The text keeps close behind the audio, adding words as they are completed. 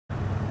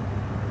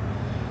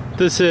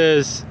This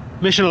is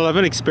Mission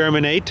 11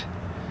 Experiment 8.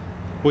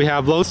 We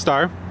have Lone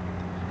Star.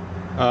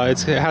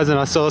 It has an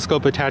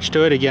oscilloscope attached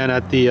to it. Again,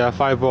 at the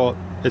 5 volt,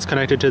 it's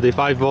connected to the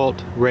 5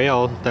 volt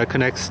rail that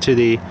connects to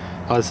the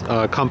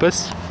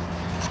compass.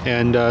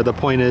 And the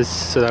point is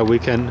so that we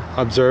can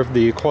observe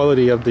the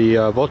quality of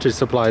the voltage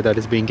supply that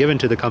is being given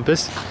to the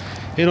compass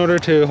in order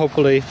to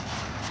hopefully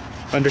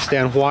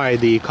understand why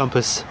the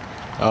compass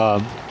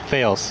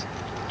fails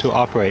to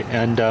operate.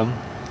 And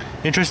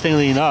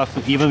interestingly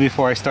enough, even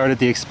before I started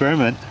the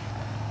experiment,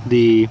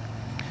 the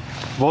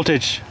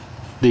voltage,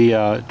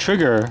 the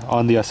trigger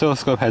on the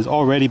oscilloscope has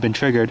already been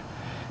triggered,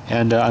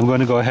 and I'm going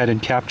to go ahead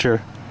and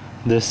capture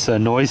this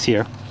noise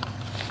here.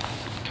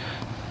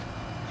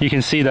 You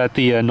can see that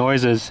the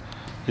noise is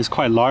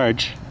quite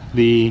large.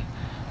 The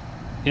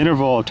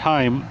interval of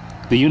time,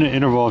 the unit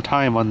interval of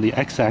time on the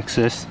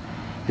x-axis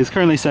is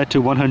currently set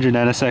to 100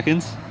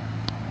 nanoseconds,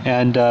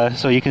 and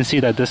so you can see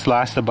that this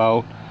lasts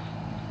about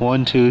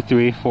 1, 2,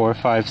 3, 4,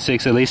 5,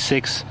 6, at least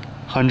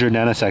 600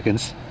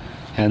 nanoseconds.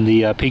 And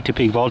the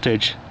peak-to-peak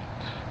voltage,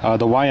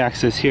 the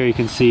y-axis here you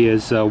can see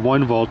is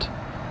 1 volt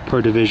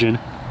per division,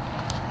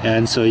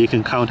 and so you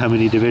can count how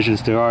many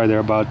divisions there are. There are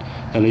about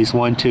at least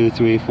 1, 2,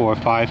 3, 4,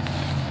 5,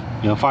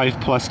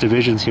 5 plus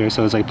divisions here,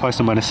 so it's like plus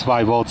or minus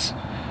 5 volts,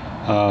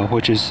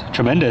 which is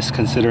tremendous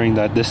considering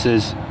that this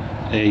is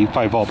a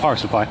 5 volt power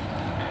supply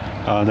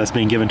that's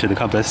being given to the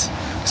compass.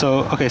 So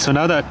okay, so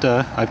now that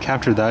I've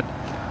captured that,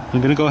 I'm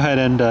going to go ahead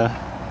and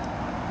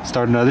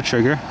start another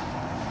trigger.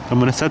 I'm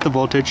going to set the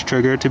voltage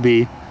trigger to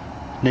be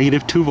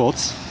 -2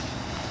 volts,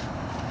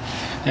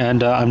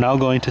 and I'm now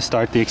going to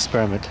start the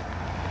experiment.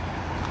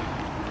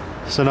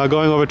 So now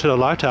going over to the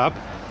laptop,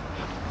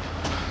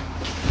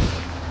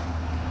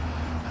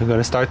 I'm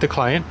going to start the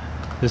client.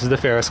 This is the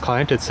Ferris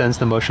client. It sends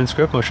the motion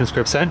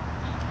script sent,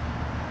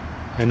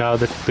 and now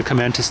the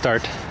command to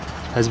start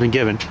has been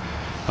given.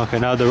 Okay,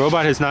 now the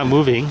robot is not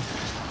moving,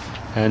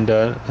 and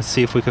let's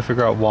see if we can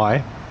figure out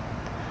why.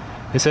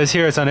 It says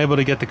here it's unable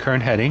to get the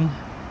current heading.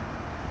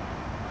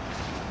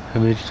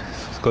 Let me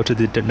go to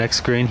the next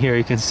screen here.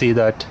 You can see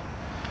that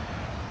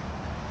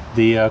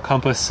the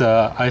compass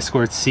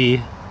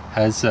I2C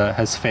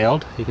has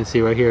failed. You can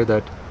see right here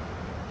that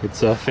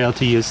it's failed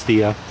to use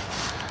the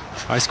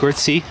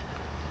I2C.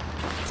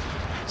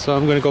 So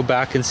I'm going to go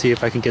back and see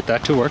if I can get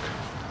that to work.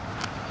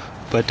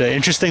 But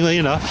interestingly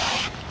enough,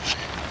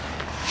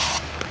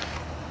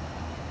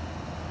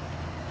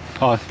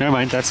 oh, never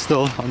mind. That's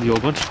still on the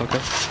old one. Okay,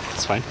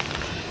 that's fine.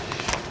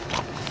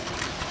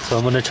 So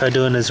I'm going to try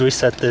doing is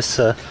reset this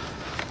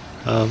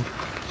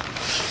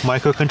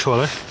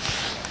microcontroller.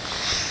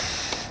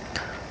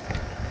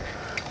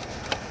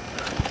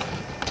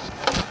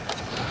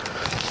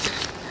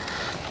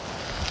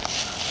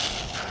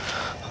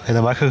 Okay,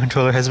 the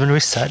microcontroller has been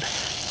reset.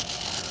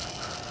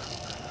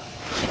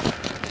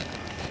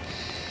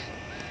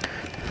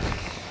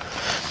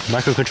 The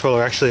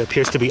microcontroller actually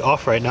appears to be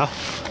off right now.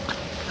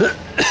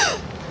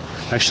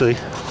 Actually,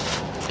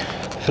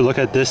 if you look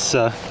at this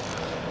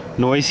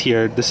noise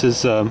here, this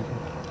is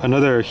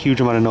another huge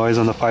amount of noise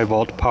on the 5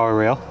 volt power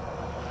rail.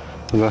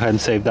 We'll go ahead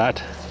and save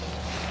that.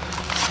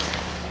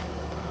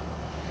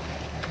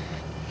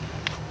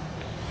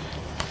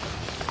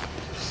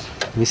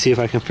 Let me see if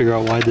I can figure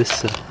out why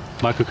this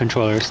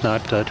microcontroller is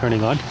not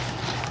turning on.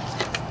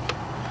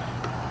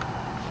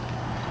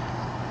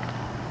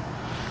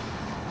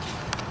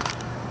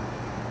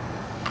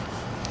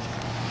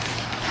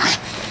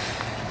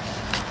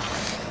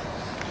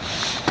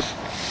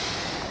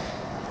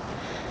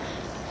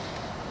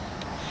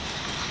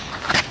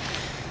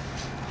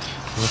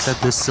 I'll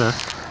set this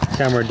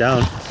camera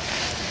down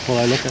while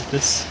I look at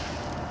this.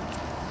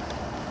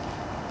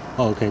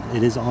 Oh, okay,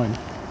 it is on.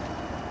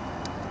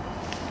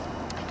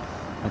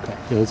 Okay,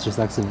 it was just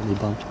accidentally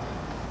bumped.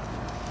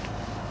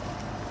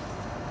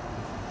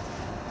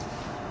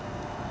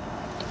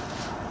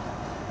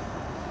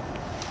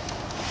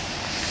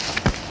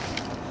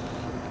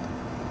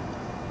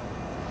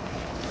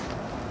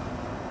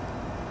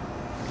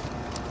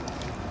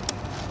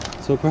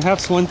 So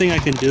perhaps one thing I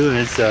can do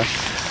is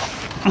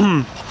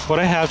what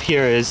I have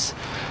here is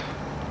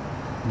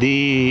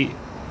the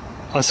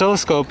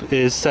oscilloscope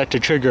is set to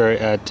trigger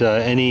at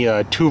any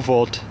 2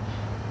 volt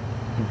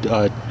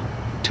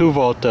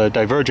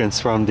divergence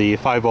from the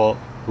 5 volt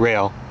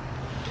rail.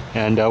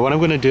 And what I'm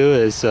going to do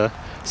is,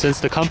 since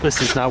the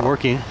compass is not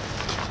working,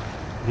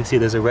 you can see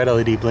there's a red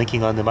LED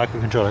blinking on the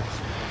microcontroller.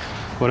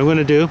 What I'm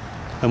going to do,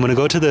 I'm going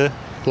to go to the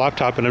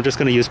laptop and I'm just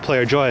going to use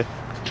player joy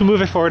to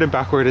move it forward and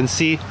backward and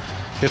see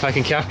if I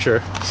can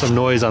capture some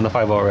noise on the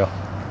 5 volt rail.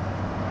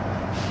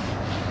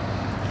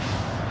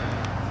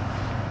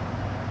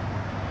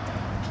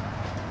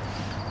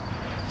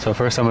 So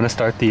first I'm going to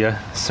start the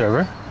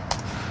server.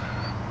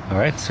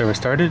 Alright, server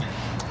started.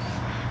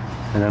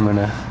 And I'm going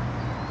to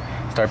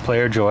start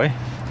player joy.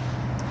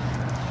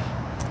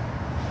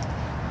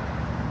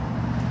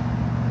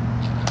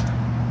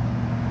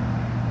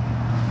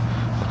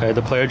 Okay,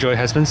 the player joy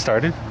has been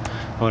started.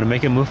 I want to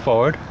make it move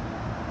forward.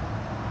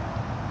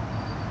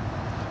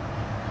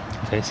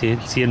 Okay,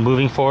 see it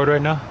moving forward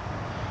right now?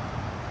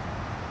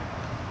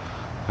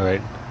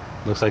 Alright,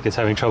 looks like it's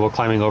having trouble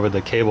climbing over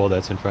the cable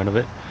that's in front of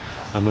it.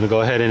 I'm gonna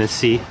go ahead and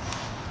see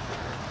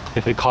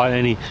if it caught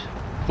any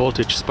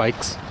voltage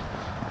spikes.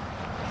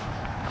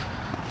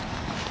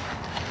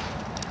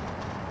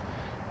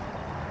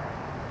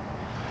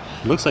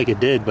 It looks like it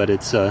did, but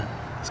it's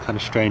kind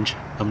of strange.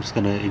 I'm just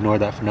gonna ignore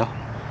that for now.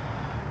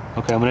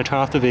 Okay, I'm gonna turn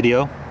off the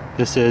video.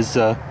 This is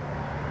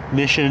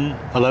mission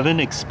 11,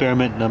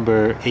 experiment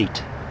number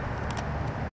 8.